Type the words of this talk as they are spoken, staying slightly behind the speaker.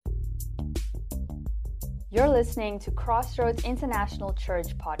You're listening to Crossroads International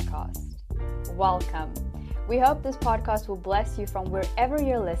Church podcast. Welcome. We hope this podcast will bless you from wherever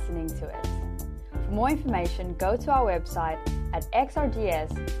you're listening to it. For more information, go to our website at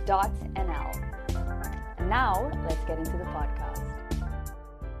xrgs.nl. And now, let's get into the podcast.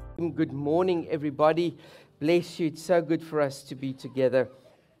 Good morning, everybody. Bless you. It's so good for us to be together.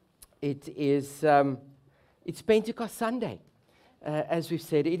 It's Pentecost Sunday, as we've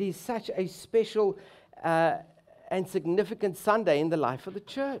said. It is such a special and significant Sunday in the life of the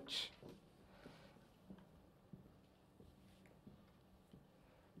church.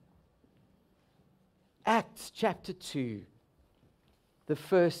 Acts chapter 2, the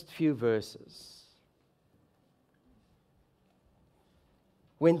first few verses.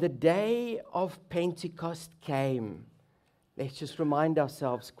 When the day of Pentecost came, let's just remind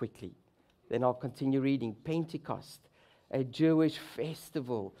ourselves quickly, then I'll continue reading. Pentecost, a Jewish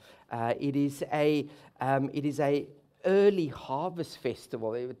festival. It is a early harvest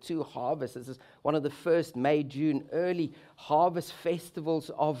festival. There were two harvests. This is one of the first May, June early harvest festivals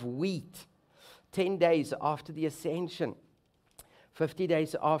of wheat. 10 days after the ascension, 50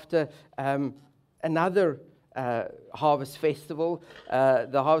 days after another harvest festival,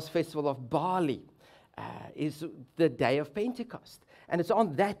 the harvest festival of barley, is the day of Pentecost. And it's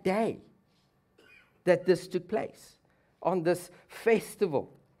on that day that this took place, on this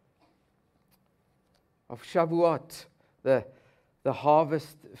festival of Shavuot, the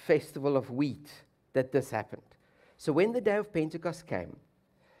harvest festival of wheat, that this happened. So when the day of Pentecost came,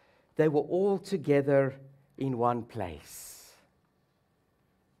 they were all together in one place.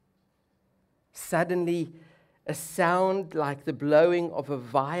 Suddenly, a sound like the blowing of a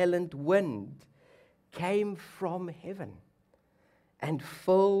violent wind came from heaven and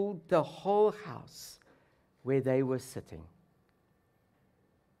filled the whole house where they were sitting.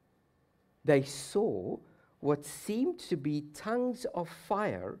 They saw what seemed to be tongues of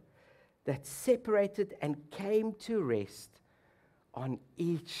fire that separated and came to rest on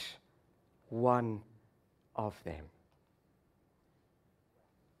each one of them.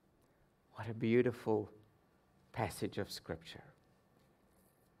 What a beautiful passage of Scripture.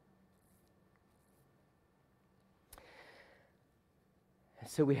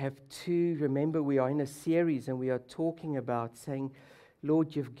 So we have two, remember we are in a series and we are talking about saying,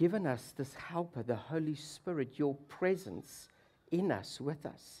 Lord, you've given us this helper, the Holy Spirit, your presence in us, with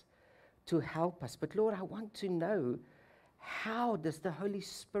us, to help us. But Lord, I want to know, how does the Holy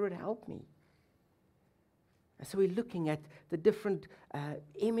Spirit help me? And so we're looking at the different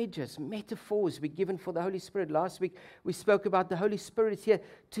images, metaphors we're given for the Holy Spirit. Last week we spoke about the Holy Spirit is here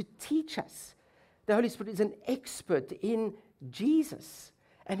to teach us. The Holy Spirit is an expert in Jesus,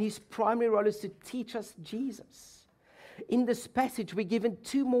 and his primary role is to teach us Jesus. In this passage, we're given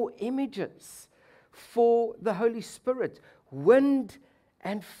two more images for the Holy Spirit: wind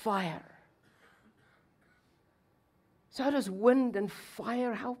and fire. So how does wind and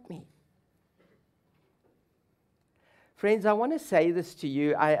fire help me? Friends, I want to say this to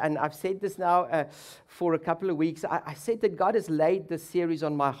you, and I've said this now for a couple of weeks. I said that God has laid this series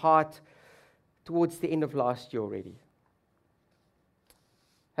on my heart towards the end of last year already.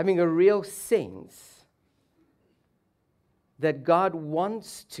 Having a real sense that God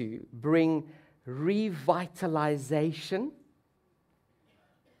wants to bring revitalization,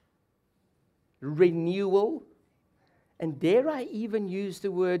 renewal, and dare I even use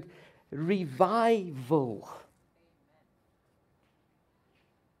the word revival.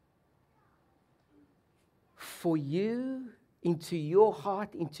 For you, into your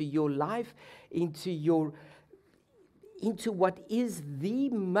heart, into your life, into what is the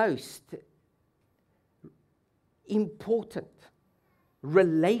most important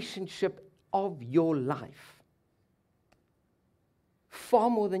relationship of your life. Far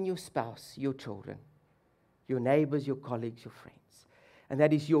more than your spouse, your children, your neighbors, your colleagues, your friends. And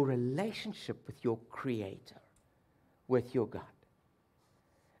that is your relationship with your Creator, with your God.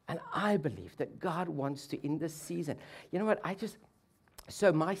 And I believe that God wants to, in this season, you know what,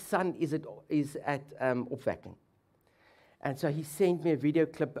 so my son is at opwekking. And so he sent me a video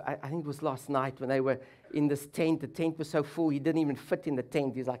clip, I think it was last night, when they were in this tent. The tent was so full, he didn't even fit in the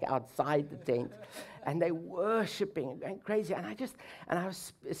tent. He was like outside the tent. And they worshiping and going crazy. And I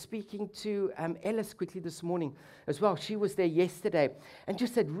was speaking to Ellis quickly this morning as well. She was there yesterday. And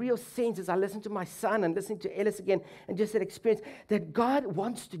just that real sense as I listened to my son and listening to Ellis again, and just that experience that God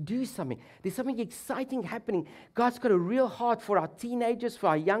wants to do something. There's something exciting happening. God's got a real heart for our teenagers, for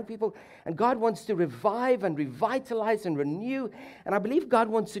our young people. And God wants to revive and revitalize and renew. And I believe God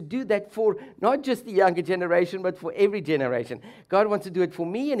wants to do that for not just the younger a generation, but for every generation. God wants to do it for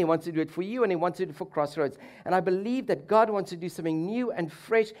me, and He wants to do it for you, and He wants to do it for Crossroads. And I believe that God wants to do something new and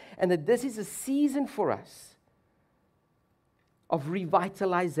fresh, and that this is a season for us of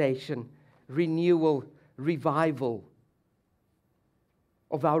revitalization, renewal, revival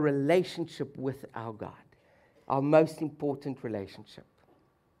of our relationship with our God, our most important relationship.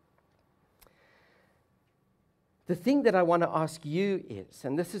 The thing that I want to ask you is,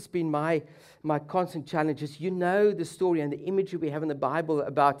 and this has been my constant challenge, is you know the story and the imagery we have in the Bible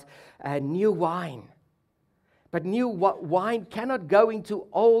about new wine. But new wine cannot go into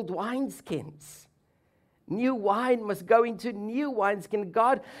old wineskins. New wine must go into new wineskin.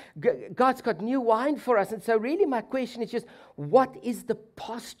 God's got new wine for us. And so really my question is just, what is the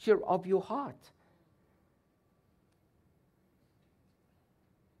posture of your heart?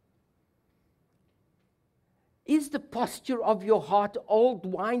 Is the posture of your heart old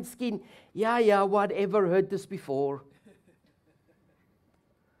wineskin? Yeah, whatever, heard this before.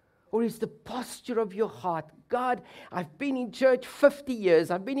 Or is the posture of your heart, God, I've been in church 50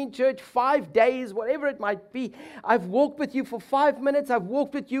 years. I've been in church 5 days, whatever it might be. I've walked with you for 5 minutes. I've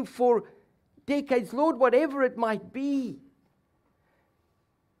walked with you for decades. Lord, whatever it might be.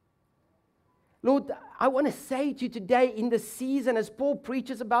 Lord, I want to say to you today in the season, as Paul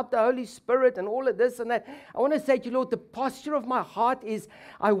preaches about the Holy Spirit and all of this and that, I want to say to you, Lord, the posture of my heart is,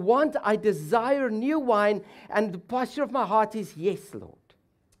 I desire new wine, and the posture of my heart is, yes, Lord.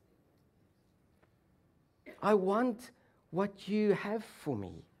 I want what you have for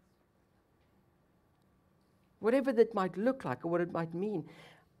me. Whatever that might look like or what it might mean,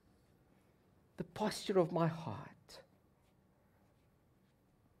 the posture of my heart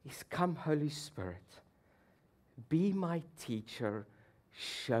is, come, Holy Spirit, be my teacher,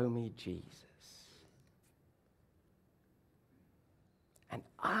 show me Jesus. And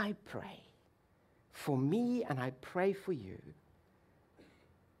I pray for me, and I pray for you,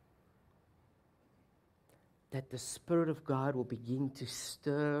 that the Spirit of God will begin to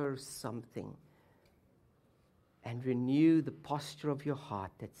stir something and renew the posture of your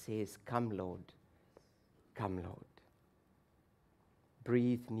heart that says, come, Lord, come, Lord.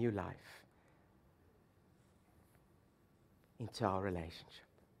 Breathe new life into our relationship.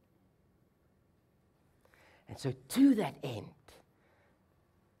 And so to that end,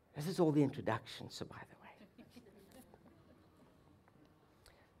 this is all the introduction, so by the way.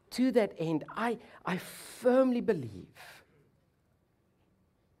 To that end, I firmly believe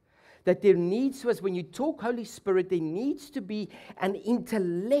that there needs to, as when you talk Holy Spirit, there needs to be an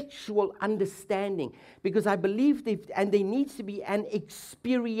intellectual understanding, because I believe and there needs to be an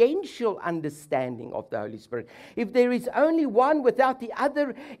experiential understanding of the Holy Spirit. If there is only one without the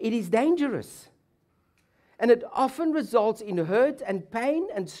other, it is dangerous. And it often results in hurt and pain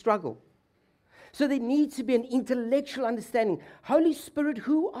and struggle. So there needs to be an intellectual understanding. Holy Spirit,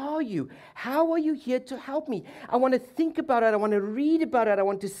 who are you? How are you here to help me? I want to think about it. I want to read about it. I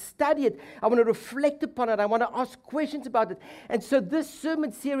want to study it. I want to reflect upon it. I want to ask questions about it. And so this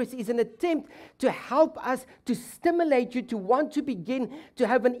sermon series is an attempt to help us, to stimulate you to want to begin to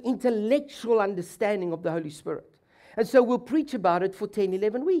have an intellectual understanding of the Holy Spirit. And so we'll preach about it for 10,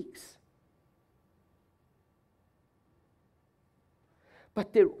 11 weeks.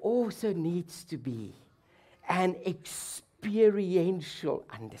 But there also needs to be an experiential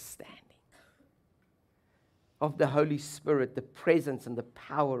understanding of the Holy Spirit, the presence and the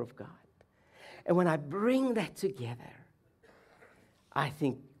power of God. And when I bring that together, I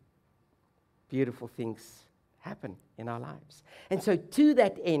think beautiful things happen in our lives. And so to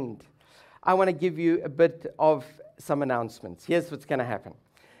that end, I want to give you a bit of some announcements. Here's what's going to happen.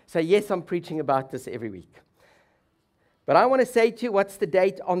 So yes, I'm preaching about this every week. But I want to say to you, what's the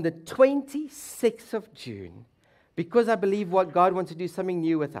date? On the 26th of June, because I believe what God wants to do something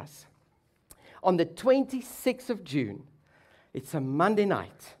new with us. On the 26th of June, it's a Monday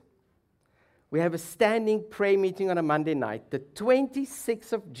night. We have a standing prayer meeting on a Monday night. The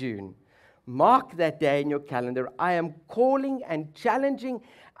 26th of June, mark that day in your calendar. I am calling and challenging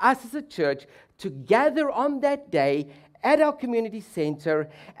us as a church to gather on that day at our community center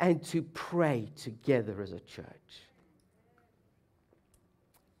and to pray together as a church.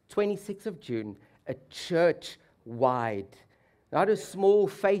 26th of June, a church-wide, not a small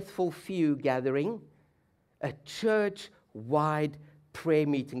faithful few gathering, a church-wide prayer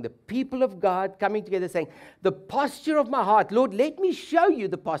meeting. The people of God coming together saying, the posture of my heart, Lord, let me show you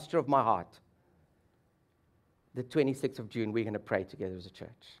the posture of my heart. The 26th of June, we're going to pray together as a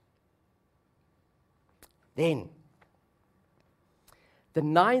church. Then, The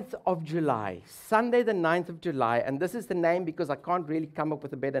 9th of July, Sunday the 9th of July, and this is the name because I can't really come up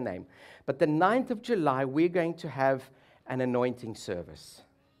with a better name. But the 9th of July, we're going to have an anointing service.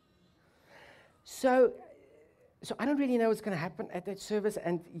 So I don't really know what's going to happen at that service,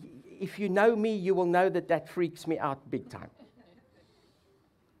 and if you know me, you will know that that freaks me out big time.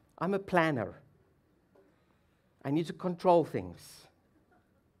 I'm a planner. I need to control things.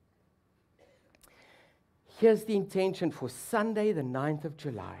 Here's the intention for Sunday, the 9th of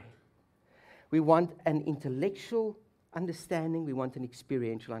July. We want an intellectual understanding. We want an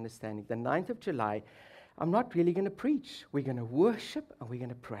experiential understanding. The 9th of July, I'm not really going to preach. We're going to worship and we're going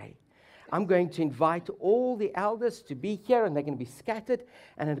to pray. I'm going to invite all the elders to be here, and they're going to be scattered.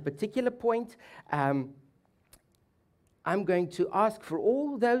 And at a particular point, I'm going to ask for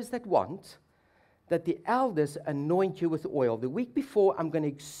all those that want that the elders anoint you with oil. The week before, I'm going to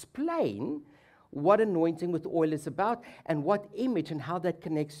explain what anointing with oil is about and what image and how that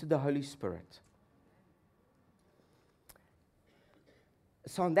connects to the Holy Spirit.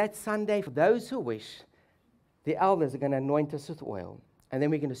 So on that Sunday, for those who wish, the elders are going to anoint us with oil. And then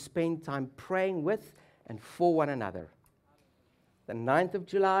we're going to spend time praying with and for one another. The 9th of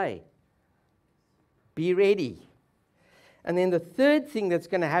July. Be ready. And then the third thing that's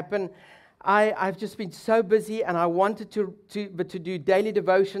going to happen, I've just been so busy, and I wanted to do daily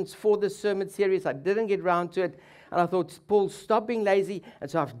devotions for this sermon series. I didn't get around to it, and I thought, Paul, stop being lazy, and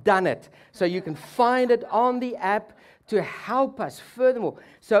so I've done it. So you can find it on the app to help us furthermore.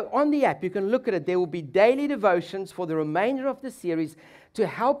 So on the app, you can look at it. There will be daily devotions for the remainder of the series to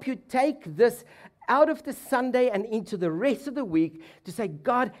help you take this out of the Sunday and into the rest of the week to say,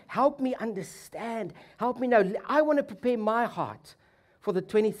 God, help me understand. Help me know. I want to prepare my heart for the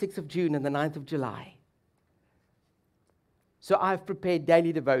 26th of June and the 9th of July. So I've prepared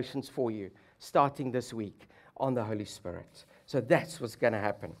daily devotions for you, starting this week on the Holy Spirit. So that's what's going to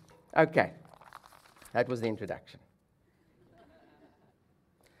happen. Okay, that was the introduction.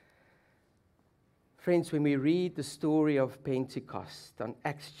 Friends, when we read the story of Pentecost on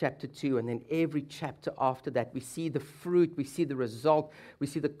Acts chapter 2, and then every chapter after that, we see the fruit, we see the result, we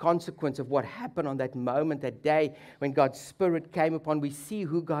see the consequence of what happened on that moment, that day when God's Spirit came upon. We see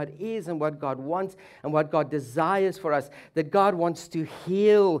who God is and what God wants and what God desires for us, that God wants to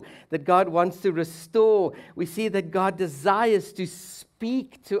heal, that God wants to restore. We see that God desires to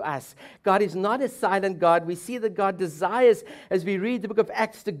speak to us. God is not a silent God. We see that God desires, as we read the book of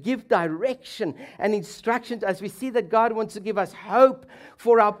Acts, to give direction and instruction to us. We see that God wants to give us hope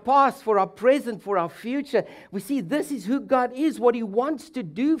for our past, for our present, for our future. We see this is who God is, what He wants to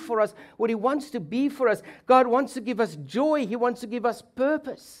do for us, what He wants to be for us. God wants to give us joy. He wants to give us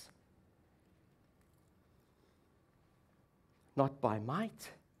purpose. Not by might,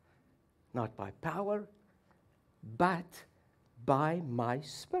 not by power, but by my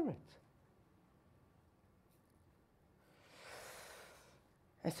Spirit.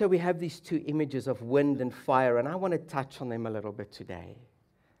 And so we have these two images of wind and fire, and I want to touch on them a little bit today.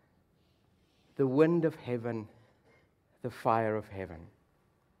 The wind of heaven, the fire of heaven.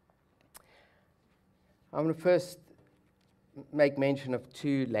 I'm going to first make mention of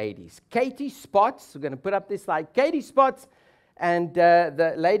two ladies. Katie Spots, we're going to put up this slide. Katie Spots, and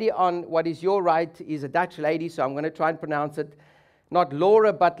the lady on what is your right is a Dutch lady, so I'm going to try and pronounce it. Not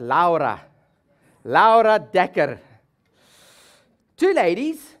Laura, but Laura. Laura Dekker. Two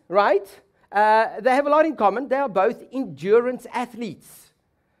ladies, right? They have a lot in common. They are both endurance athletes.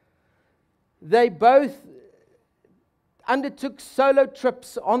 They both undertook solo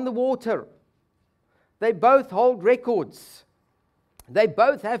trips on the water. They both hold records. They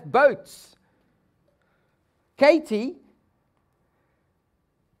both have boats. Katie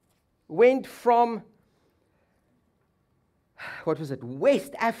went from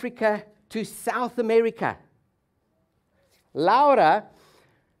West Africa to South America. Laura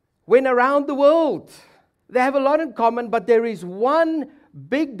went around the world. They have a lot in common, but there is one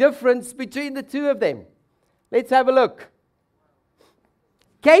big difference between the two of them. Let's have a look.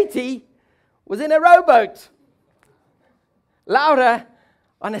 Katie was in a rowboat. Laura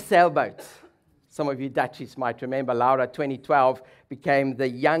on a sailboat. Some of you Dutchies might remember Laura, 2012, became the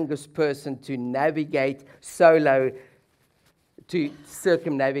youngest person to navigate solo to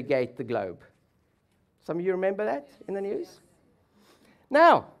circumnavigate the globe. Some of you remember that in the news?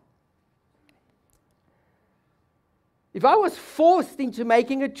 Now, if I was forced into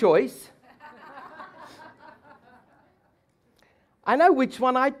making a choice, I know which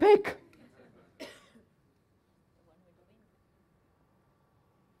one I'd pick.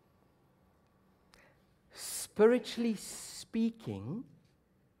 Spiritually speaking,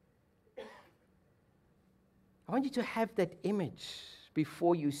 I want you to have that image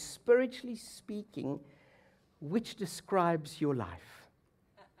before you, spiritually speaking, which describes your life?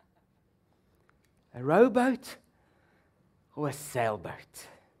 A rowboat or a sailboat?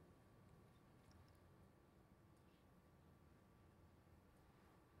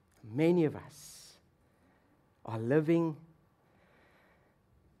 Many of us are living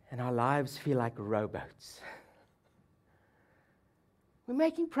and our lives feel like rowboats. We're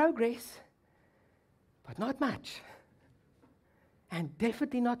making progress, but not much. And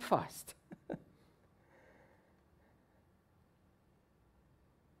definitely not fast.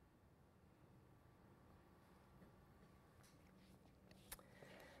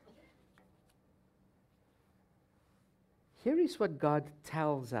 Here is what God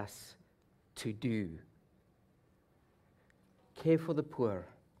tells us to do. Care for the poor.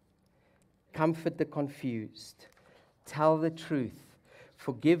 Comfort the confused. Tell the truth.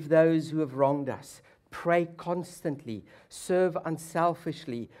 Forgive those who have wronged us. Pray constantly. Serve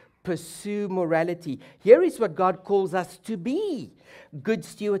unselfishly. Pursue morality. Here is what God calls us to be. Good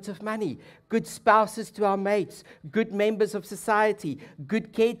stewards of money. Good spouses to our mates. Good members of society.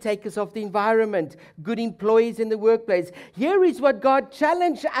 Good caretakers of the environment. Good employees in the workplace. Here is what God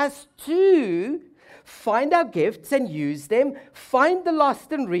challenged us to. Find our gifts and use them. Find the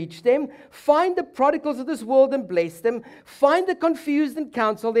lost and reach them. Find the prodigals of this world and bless them. Find the confused and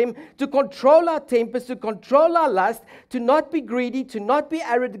counsel them. To control our tempers, to control our lust, to not be greedy, to not be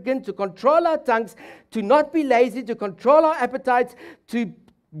arrogant, to control our tongues, to not be lazy, to control our appetites, to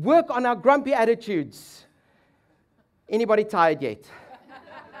work on our grumpy attitudes. Anybody tired yet?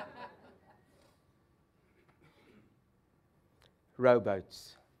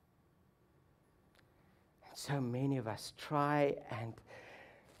 Rowboats. So many of us try and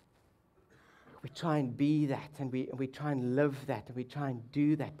be that, and we try and live that, and we try and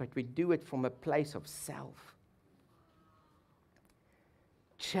do that, but we do it from a place of self.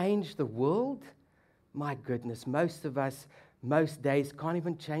 Change the world? My goodness, most of us, most days, can't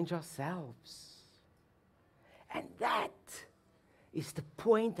even change ourselves. And that is the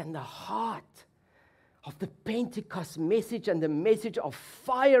point and the heart of the Pentecost message and the message of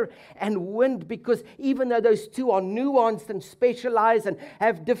fire and wind, because even though those two are nuanced and specialized and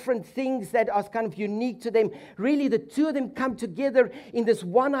have different things that are kind of unique to them, really the two of them come together in this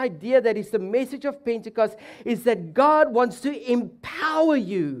one idea that is the message of Pentecost, is that God wants to empower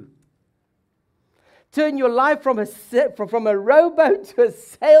you. Turn your life from a rowboat to a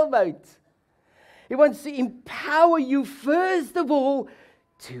sailboat. He wants to empower you, first of all,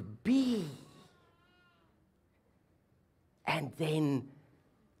 to be. And then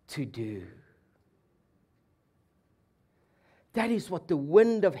to do. That is what the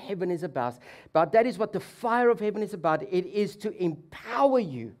wind of heaven is about. But that is what the fire of heaven is about. It is to empower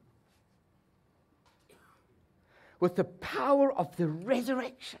you with the power of the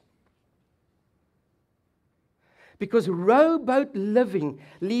resurrection. Because rowboat living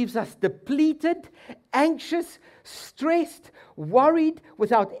leaves us depleted, anxious, stressed, worried,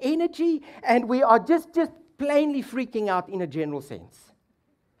 without energy, and we are just plainly freaking out in a general sense.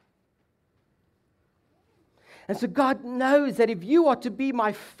 And so God knows that if you are to be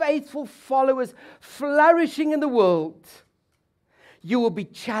my faithful followers flourishing in the world, you will be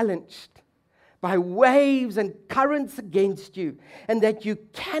challenged by waves and currents against you, and that you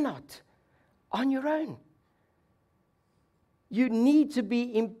cannot on your own. You need to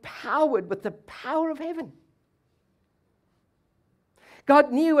be empowered with the power of heaven.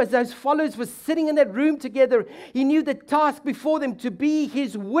 God knew as those followers were sitting in that room together, He knew the task before them to be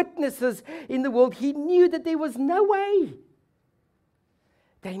His witnesses in the world. He knew that there was no way.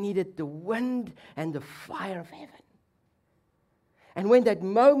 They needed the wind and the fire of heaven. And when that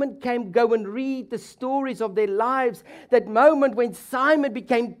moment came, go and read the stories of their lives. That moment when Simon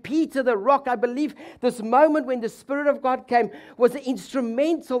became Peter the rock. I believe this moment when the Spirit of God came was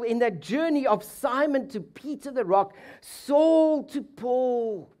instrumental in that journey of Simon to Peter the rock, Saul to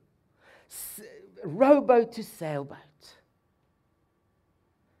Paul, rowboat to sailboat,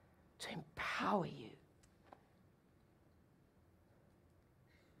 to empower you.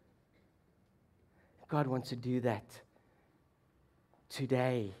 God wants to do that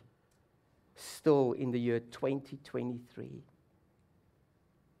today, still in the year 2023. You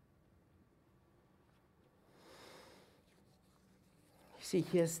see,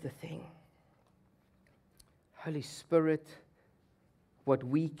 here's the thing. Holy Spirit, what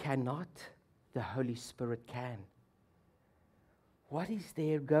we cannot, the Holy Spirit can. What is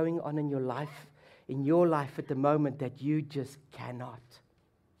there going on in your life at the moment that you just cannot?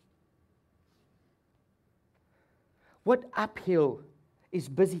 What uphill is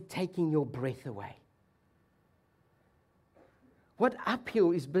busy taking your breath away? What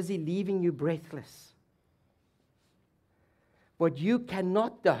uphill is busy leaving you breathless? What you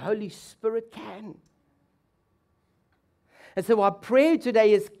cannot, the Holy Spirit can. And so our prayer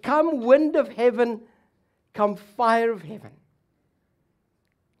today is, come wind of heaven, come fire of heaven.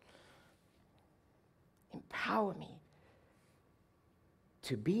 Empower me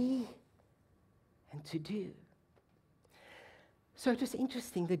to be and to do. So it was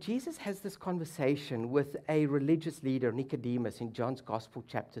interesting that Jesus has this conversation with a religious leader, Nicodemus, in John's Gospel,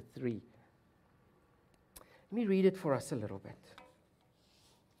 chapter 3. Let me read it for us a little bit.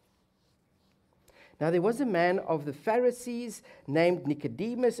 Now there was a man of the Pharisees named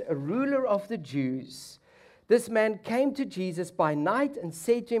Nicodemus, a ruler of the Jews. This man came to Jesus by night and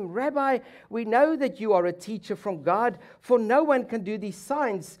said to him, Rabbi, we know that you are a teacher from God, for no one can do these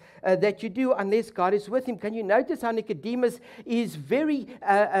signs that you do unless God is with him. Can you notice how Nicodemus is very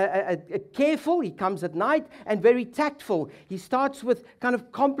careful? He comes at night, and very tactful. He starts with kind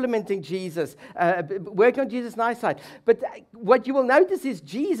of complimenting Jesus, working on Jesus' nice side. But what you will notice is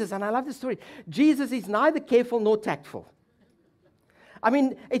Jesus, and I love the story, Jesus is neither careful nor tactful. I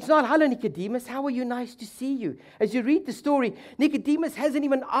mean, it's not, hello, Nicodemus, how are you? Nice to see you. As you read the story, Nicodemus hasn't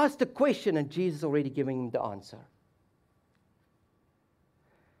even asked a question, and Jesus is already giving him the answer.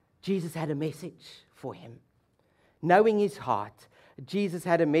 Jesus had a message for him. Knowing his heart, Jesus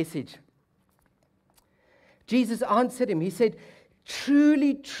had a message. Jesus answered him. He said,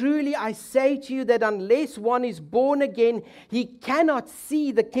 truly, truly, I say to you that unless one is born again, he cannot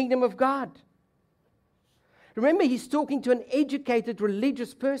see the kingdom of God. Remember, he's talking to an educated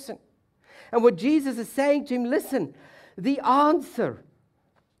religious person. And what Jesus is saying to him, listen, the answer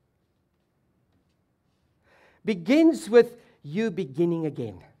begins with you beginning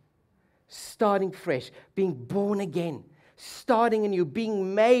again, starting fresh, being born again, starting anew,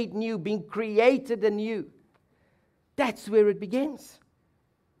 being made new, being created anew. That's where it begins.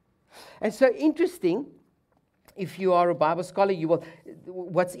 And so interesting, if you are a Bible scholar, you will.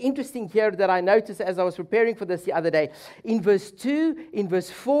 What's interesting here that I noticed as I was preparing for this the other day, in verse 2, in verse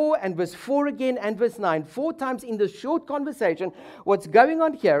 4, and verse 4 again, and verse 9, 4 times in this short conversation, what's going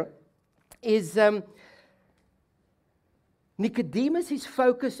on here is Nicodemus is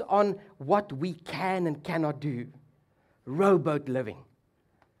focused on what we can and cannot do. Rowboat living.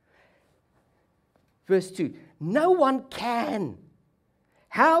 Verse 2, no one can.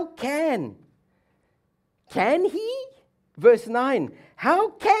 How can? Can he? Verse 9,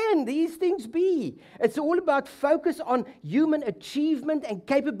 how can these things be? It's all about focus on human achievement and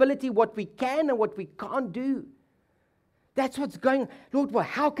capability, what we can and what we can't do. That's what's going on. Lord, well,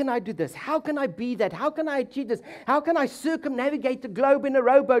 how can I do this? How can I be that? How can I achieve this? How can I circumnavigate the globe in a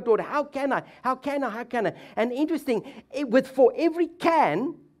rowboat, Lord? How can I? How can I? How can I? And interesting, for every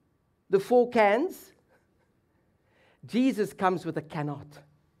can, the 4 cans, Jesus comes with a cannot.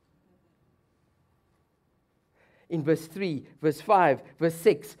 In verse 3, verse 5, verse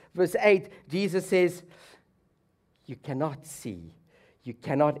 6, verse 8, Jesus says, you cannot see, you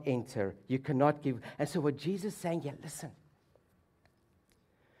cannot enter, you cannot give. And so what Jesus is saying here, listen,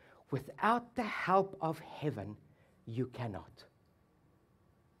 without the help of heaven, you cannot.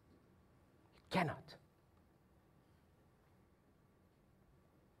 You cannot.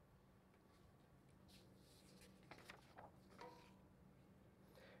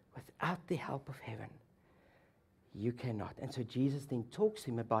 Without the help of heaven, you cannot. And so Jesus then talks to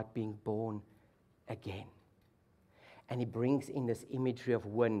him about being born again. And he brings in this imagery of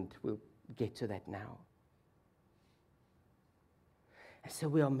wind. We'll get to that now. And so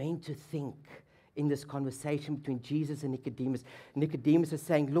we are meant to think in this conversation between Jesus and Nicodemus. Nicodemus is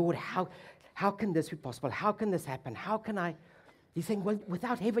saying, Lord, how can this be possible? How can this happen? How can I? He's saying, well,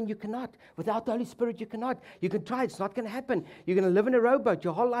 without heaven, you cannot. Without the Holy Spirit, you cannot. You can try. It's not going to happen. You're going to live in a rowboat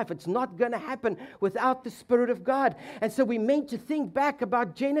your whole life. It's not going to happen without the Spirit of God. And so we're meant to think back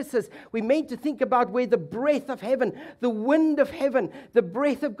about Genesis. We're meant to think about where the breath of heaven, the wind of heaven, the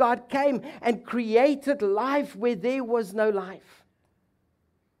breath of God came and created life where there was no life.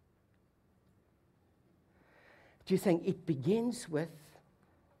 You're saying it begins with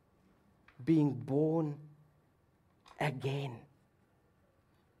being born again.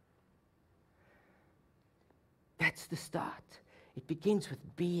 That's the start. It begins with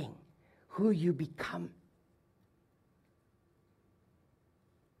being who you become.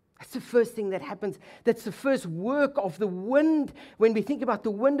 That's the first thing that happens. That's the first work of the wind. When we think about the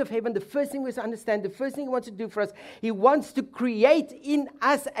wind of heaven, the first thing we understand, the first thing he wants to do for us, he wants to create in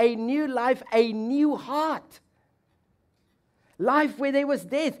us a new life, a new heart. Life where there was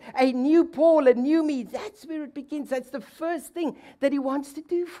death, a new Paul, a new me. That's where it begins. That's the first thing that he wants to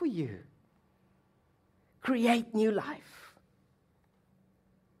do for you. Create new life.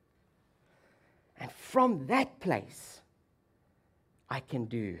 And from that place, I can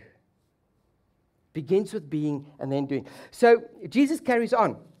do. Begins with being and then doing. So Jesus carries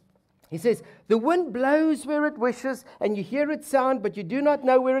on. He says, the wind blows where it wishes, and you hear its sound, but you do not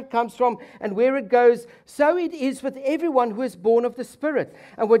know where it comes from and where it goes. So it is with everyone who is born of the Spirit.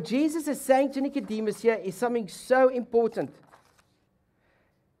 And what Jesus is saying to Nicodemus here is something so important.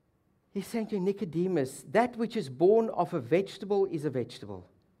 He's saying to Nicodemus, that which is born of a vegetable is a vegetable.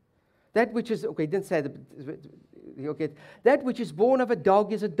 That which is, okay, he didn't say that, okay, that which is born of a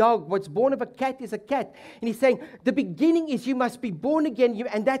dog is a dog. What's born of a cat is a cat. And he's saying, the beginning is you must be born again,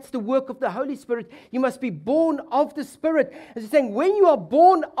 and that's the work of the Holy Spirit. You must be born of the Spirit. And he's saying, when you are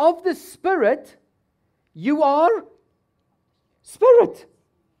born of the Spirit, you are Spirit.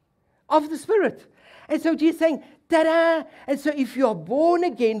 Of the Spirit. And so Jesus is saying, ta-da! And so if you are born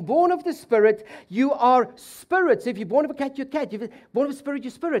again, born of the Spirit, you are Spirit. So if you're born of a cat, you're a cat. If you're born of a Spirit,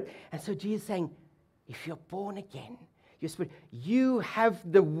 you're Spirit. And so Jesus is saying, if you're born again, you're Spirit. You have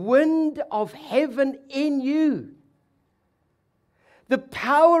the wind of heaven in you. The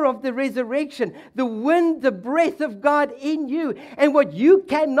power of the resurrection, the wind, the breath of God in you. And what you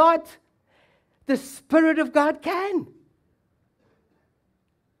cannot, the Spirit of God can.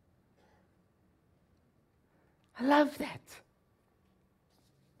 I love that.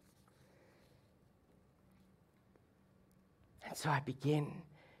 And so I begin,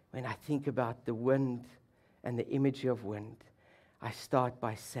 when I think about the wind and the imagery of wind, I start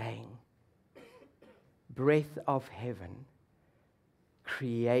by saying, breath of heaven,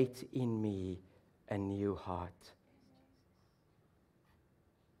 create in me a new heart.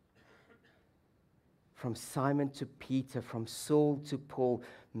 From Simon to Peter, from Saul to Paul,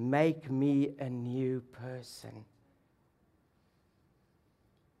 make me a new person.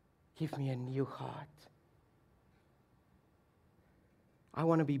 Give me a new heart. I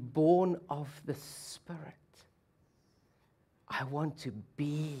want to be born of the Spirit. I want to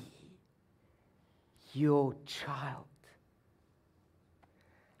be your child.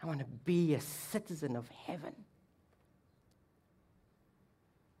 I want to be a citizen of heaven.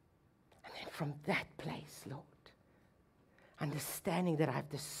 And then from that place, Lord, understanding that I have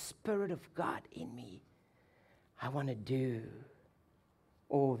the Spirit of God in me, I want to do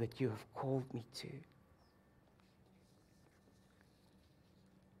all that you have called me to.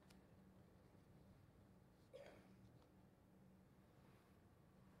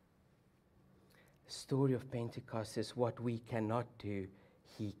 The story of Pentecost is what we cannot do,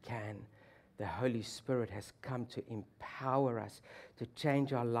 He can. The Holy Spirit has come to empower us, to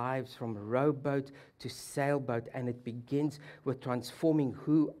change our lives from rowboat to sailboat, and it begins with transforming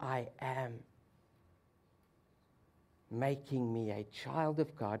who I am. Making me a child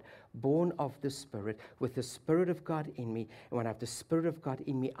of God, born of the Spirit, with the Spirit of God in me. And when I have the Spirit of God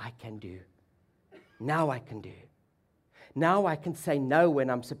in me, I can do. Now I can do. Now I can say no when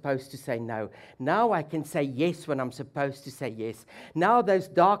I'm supposed to say no. Now I can say yes when I'm supposed to say yes. Now those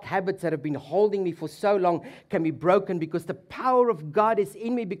dark habits that have been holding me for so long can be broken because the power of God is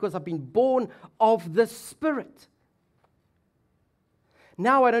in me because I've been born of the Spirit.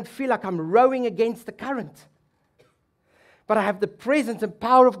 Now I don't feel like I'm rowing against the current. But I have the presence and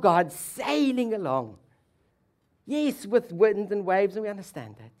power of God sailing along. Yes, with wind and waves, and we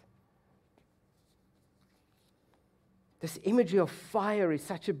understand that. This imagery of fire is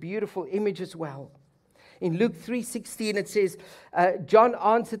such a beautiful image as well. In Luke 3:16 it says, John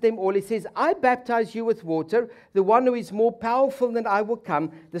answered them all. He says, I baptize you with water. The one who is more powerful than I will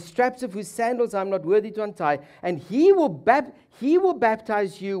come, the straps of whose sandals I'm not worthy to untie. And he will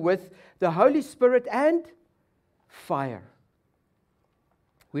baptize you with the Holy Spirit and fire.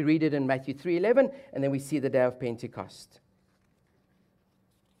 We read it in Matthew 3:11, and then we see the day of Pentecost.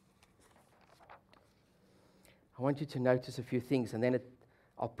 I want you to notice a few things, and then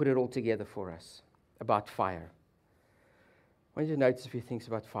I'll put it all together for us about fire. I want you to notice a few things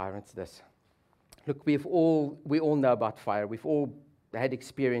about fire, and it's this. Look, we all know about fire. We've all had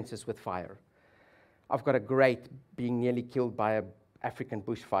experiences with fire. I've got a great being nearly killed by an African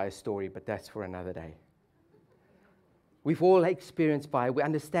bushfire story, but that's for another day. We've all experienced fire. We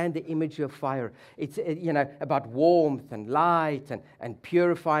understand the imagery of fire. It's about warmth and light and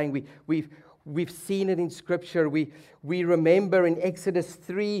purifying. We've seen it in Scripture. We remember in Exodus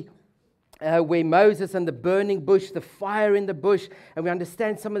 3 where Moses and the burning bush, the fire in the bush, and we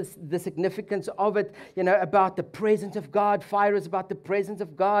understand some of the significance of it, about the presence of God. Fire is about the presence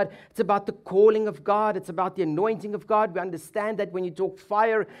of God. It's about the calling of God. It's about the anointing of God. We understand that when you talk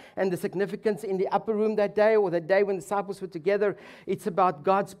fire and the significance in the upper room that day, or that day when the disciples were together, it's about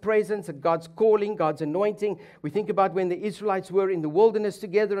God's presence and God's calling, God's anointing. We think about when the Israelites were in the wilderness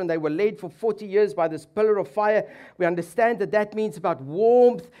together and they were led for 40 years by this pillar of fire. We understand that means about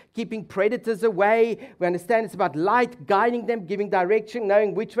warmth, keeping predators away. We understand it's about light, guiding them, giving direction,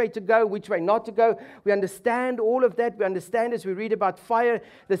 knowing which way to go, which way not to go. We understand all of that. We understand as we read about fire,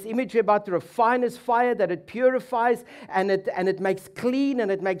 this imagery about the refiner's fire, that it purifies and it makes clean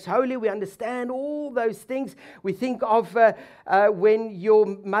and it makes holy. We understand all those things. We think of when your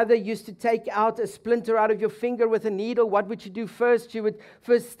mother used to take out a splinter out of your finger with a needle. What would you do first? You would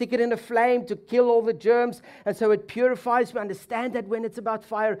first stick it in a flame to kill all the germs, and so it purifies. We understand that when it's about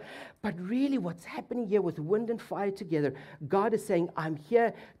fire. But really what's happening here with wind and fire together, God is saying, I'm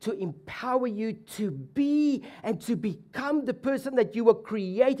here to empower you to be and to become the person that you were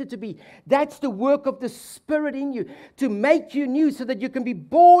created to be. That's the work of the Spirit in you, to make you new so that you can be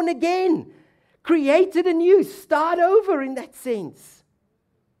born again, created anew, start over in that sense.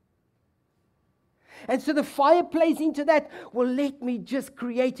 And so the fire plays into that. Well, let me just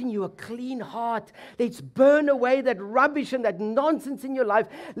create in you a clean heart. Let's burn away that rubbish and that nonsense in your life.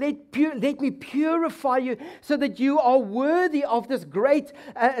 Let me purify you so that you are worthy of this great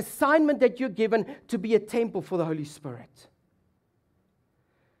assignment that you're given to be a temple for the Holy Spirit.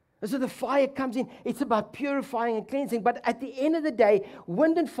 And so the fire comes in. It's about purifying and cleansing. But at the end of the day,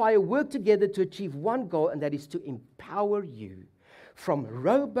 wind and fire work together to achieve one goal, and that is to empower you. From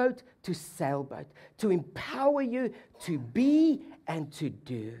rowboat to sailboat, to empower you to be and to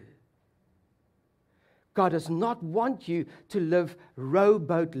do. God does not want you to live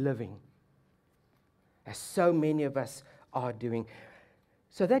rowboat living, as so many of us are doing.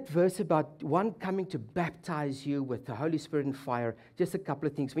 So that verse about one coming to baptize you with the Holy Spirit and fire, just a couple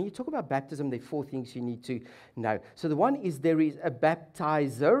of things. When you talk about baptism, there are 4 things you need to know. So the one is there is a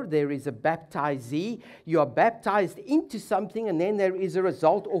baptizer, there is a baptizee. You are baptized into something, and then there is a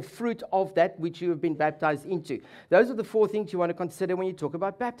result or fruit of that which you have been baptized into. Those are the 4 things you want to consider when you talk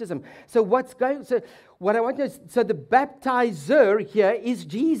about baptism. So what I want to know, so the baptizer here is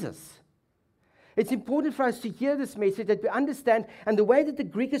Jesus. It's important for us to hear this message, that we understand, and the way that the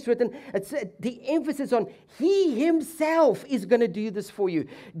Greek is written, it's the emphasis on He Himself is going to do this for you.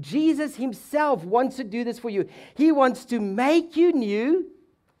 Jesus Himself wants to do this for you. He wants to make you new.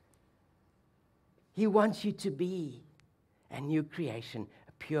 He wants you to be a new creation,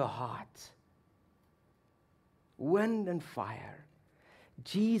 a pure heart. Wind and fire.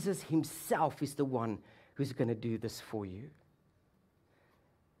 Jesus Himself is the one who's going to do this for you.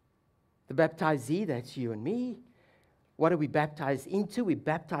 The baptizee, that's you and me. What are we baptized into? We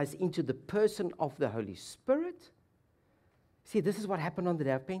baptized into the person of the Holy Spirit. See, this is what happened on the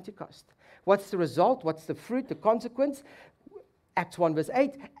day of Pentecost. What's the result? What's the fruit, the consequence? Acts 1 verse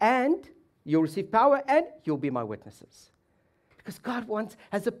 8, and you'll receive power and you'll be my witnesses. Because God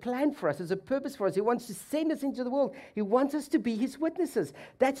has a plan for us, has a purpose for us. He wants to send us into the world. He wants us to be His witnesses.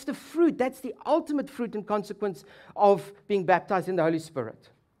 That's the fruit. That's the ultimate fruit and consequence of being baptized in the Holy Spirit.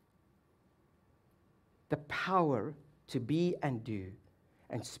 The power to be and do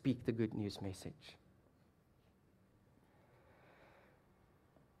and speak the good news message.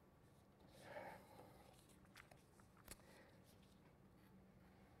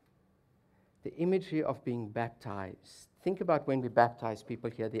 The imagery of being baptized. Think about when we baptized people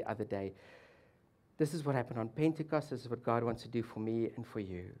here the other day. This is what happened on Pentecost. This is what God wants to do for me and for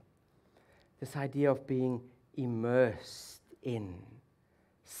you. This idea of being immersed in,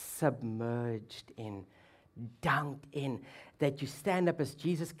 submerged in, dunked in, that you stand up as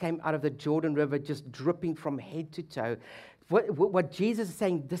Jesus came out of the Jordan River just dripping from head to toe. What Jesus is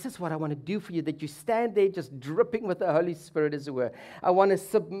saying, this is what I want to do for you, that you stand there just dripping with the Holy Spirit, as it were. I want to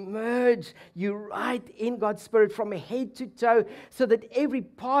submerge you right in God's Spirit from head to toe so that every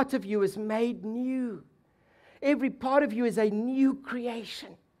part of you is made new. Every part of you is a new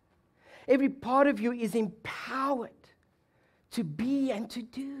creation. Every part of you is empowered to be and to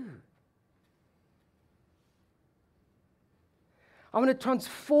do. I want to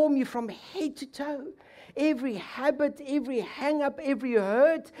transform you from head to toe. Every habit, every hang-up, every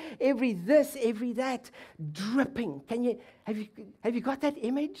hurt, every this, every that, dripping. Have you got that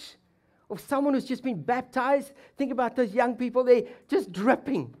image of someone who's just been baptized? Think about those young people there, just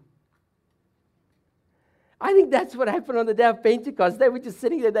dripping. I think that's what happened on the day of Pentecost. They were just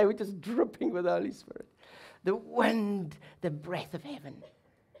sitting there, they were just dripping with the Holy Spirit. The wind, the breath of heaven.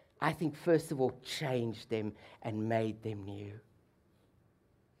 I think, first of all, changed them and made them new.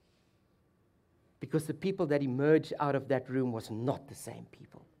 Because the people that emerged out of that room was not the same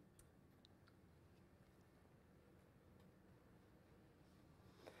people.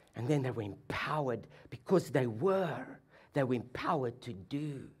 And then they were empowered because they were empowered to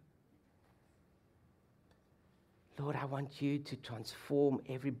do. Lord, I want you to transform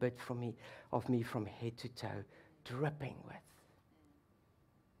every bit of me from head to toe, dripping with.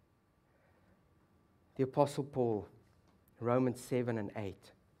 The Apostle Paul, Romans 7 and 8.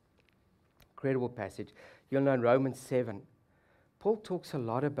 Incredible passage. You'll know in Romans 7, Paul talks a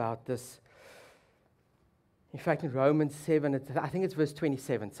lot about this. In fact, in Romans 7, I think it's verse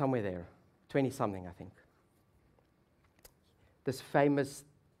 27, somewhere there. 20-something, I think. This famous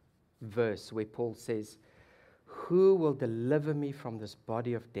verse where Paul says, who will deliver me from this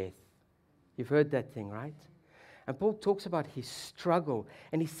body of death? You've heard that thing, right? And Paul talks about his struggle.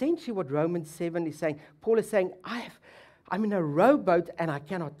 And essentially what Romans 7 is saying, Paul is saying, I'm in a rowboat and I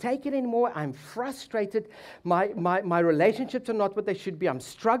cannot take it anymore. I'm frustrated. My relationships are not what they should be. I'm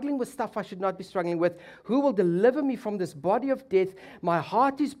struggling with stuff I should not be struggling with. Who will deliver me from this body of death? My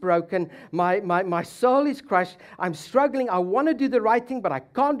heart is broken. My soul is crushed. I'm struggling. I want to do the right thing, but I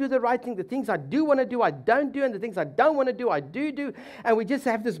can't do the right thing. The things I do want to do, I don't do. And the things I don't want to do, I do. And we just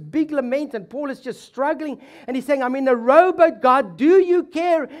have this big lament. And Paul is just struggling. And he's saying, I'm in a rowboat, God. Do you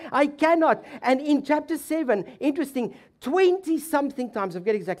care? I cannot. And in chapter 7, interesting, 20-something times, I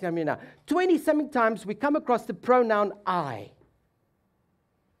forget exactly how many now, 20-something times we come across the pronoun I.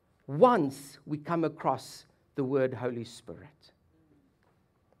 Once we come across the word Holy Spirit.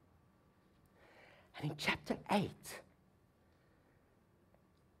 And in chapter 8,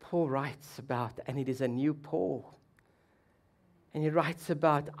 Paul writes about, and it is a new Paul, and he writes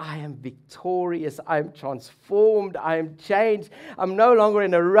about, I am victorious, I am transformed, I am changed. I'm no longer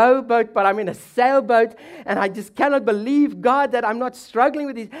in a rowboat, but I'm in a sailboat. And I just cannot believe, God, that I'm not struggling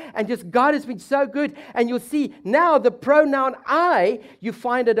with this. And just God has been so good. And you'll see now the pronoun I, you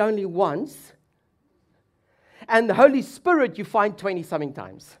find it only once. And the Holy Spirit, you find 20-something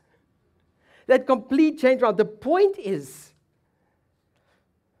times. That complete change around. The point is,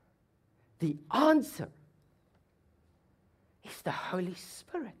 the answer is the Holy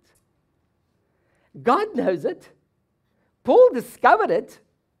Spirit. God knows it. Paul discovered it.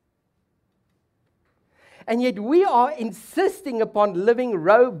 And yet we are insisting upon living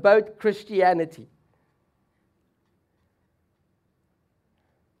rowboat Christianity.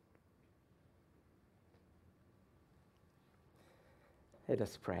 Let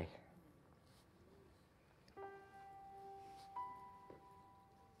us pray.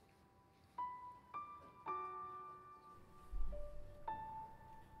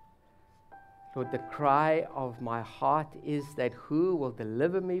 Lord, the cry of my heart is that who will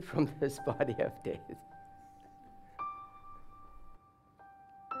deliver me from this body of death?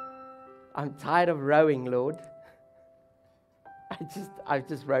 I'm tired of rowing, Lord. I've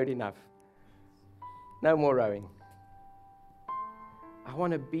just rowed enough. No more rowing. I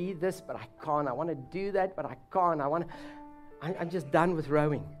want to be this, but I can't. I want to do that, but I can't. I'm just done with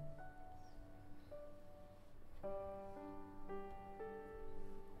rowing.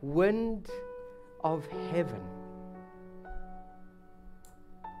 Wind of heaven,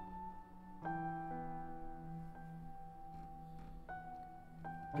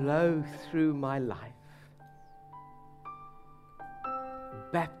 blow through my life,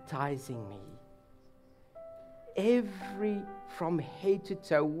 baptizing me, from head to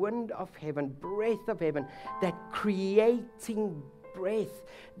toe, wind of heaven, breath of heaven, that creating breath,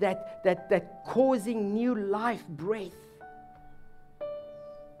 that causing new life breath.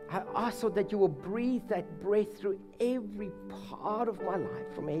 I ask, so that you will breathe that breath through every part of my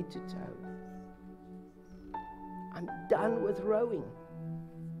life, from head to toe. I'm done with rowing.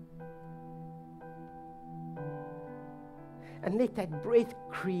 And let that breath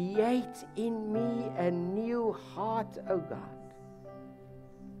create in me a new heart, oh God.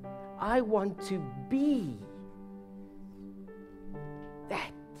 I want to be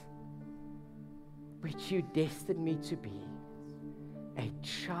that which you destined me to be. A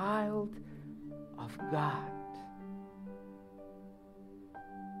child of God.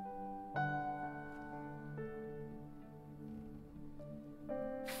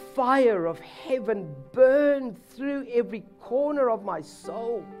 Fire of heaven burn through every corner of my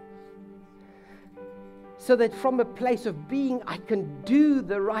soul, so that from a place of being I can do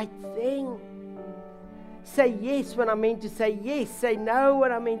the right thing. Say yes when I mean to say yes. Say no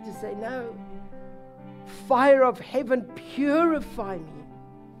when I mean to say no. Fire of heaven, purify me.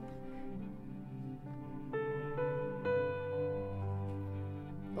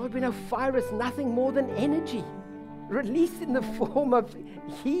 Lord, Lord, we know fire is nothing more than energy, released in the form of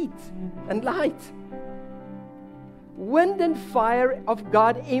heat and light. Wind and fire of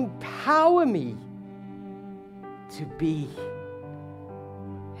God, empower me to be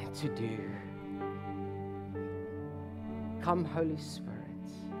and to do. Come, Holy Spirit.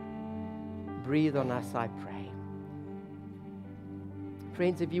 Breathe on us, I pray.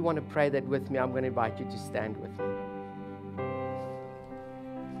 Friends, if you want to pray that with me, I'm going to invite you to stand with me.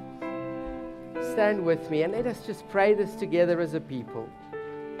 Stand with me and let us just pray this together as a people.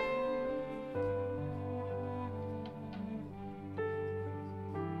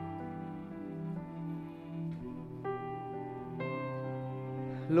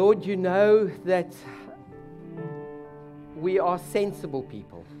 Lord, you know that we are sensible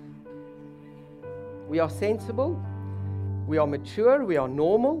people. We are sensible, we are mature, we are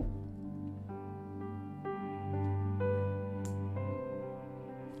normal.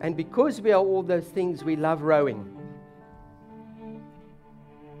 And because we are all those things, we love rowing.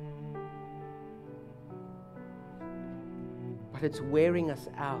 But it's wearing us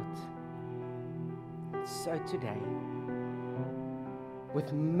out. So today,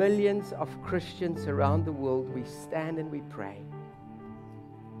 with millions of Christians around the world, we stand and we pray.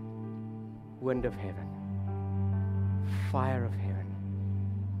 Wind of heaven, fire of heaven,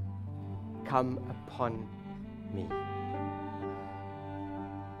 come upon me.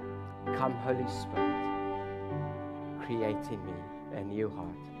 Come, Holy Spirit, create in me a new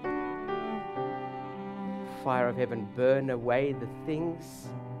heart. Fire of heaven, burn away the things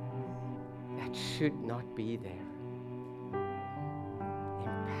that should not be there.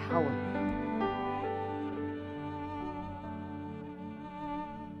 Empower me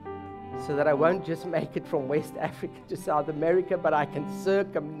so that I won't just make it from West Africa to South America, but I can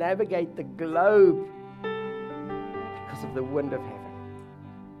circumnavigate the globe because of the wind of heaven.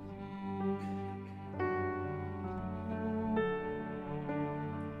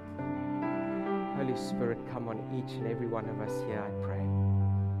 Holy Spirit, come on each and every one of us here, I pray.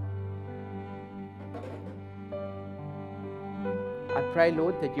 I pray,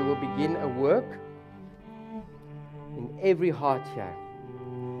 Lord, that you will begin a work in every heart here.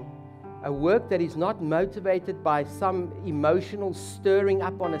 A work that is not motivated by some emotional stirring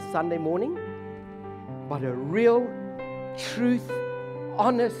up on a Sunday morning, but a real, truth,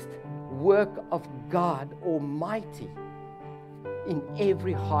 honest work of God Almighty in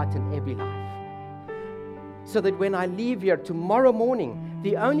every heart and every life. So that when I leave here tomorrow morning,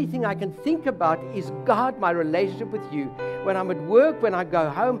 the only thing I can think about is God, my relationship with you. When I'm at work, when I go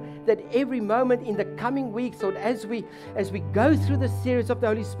home, that every moment in the coming weeks, Lord, as we go through the series of the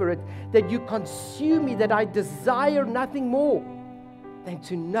Holy Spirit, that you consume me, that I desire nothing more than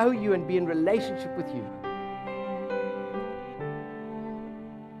to know you and be in relationship with you.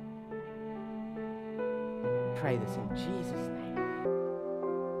 Pray this in Jesus' name.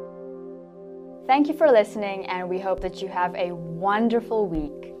 Thank you for listening, and we hope that you have a wonderful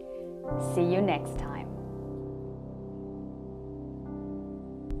week. See you next time.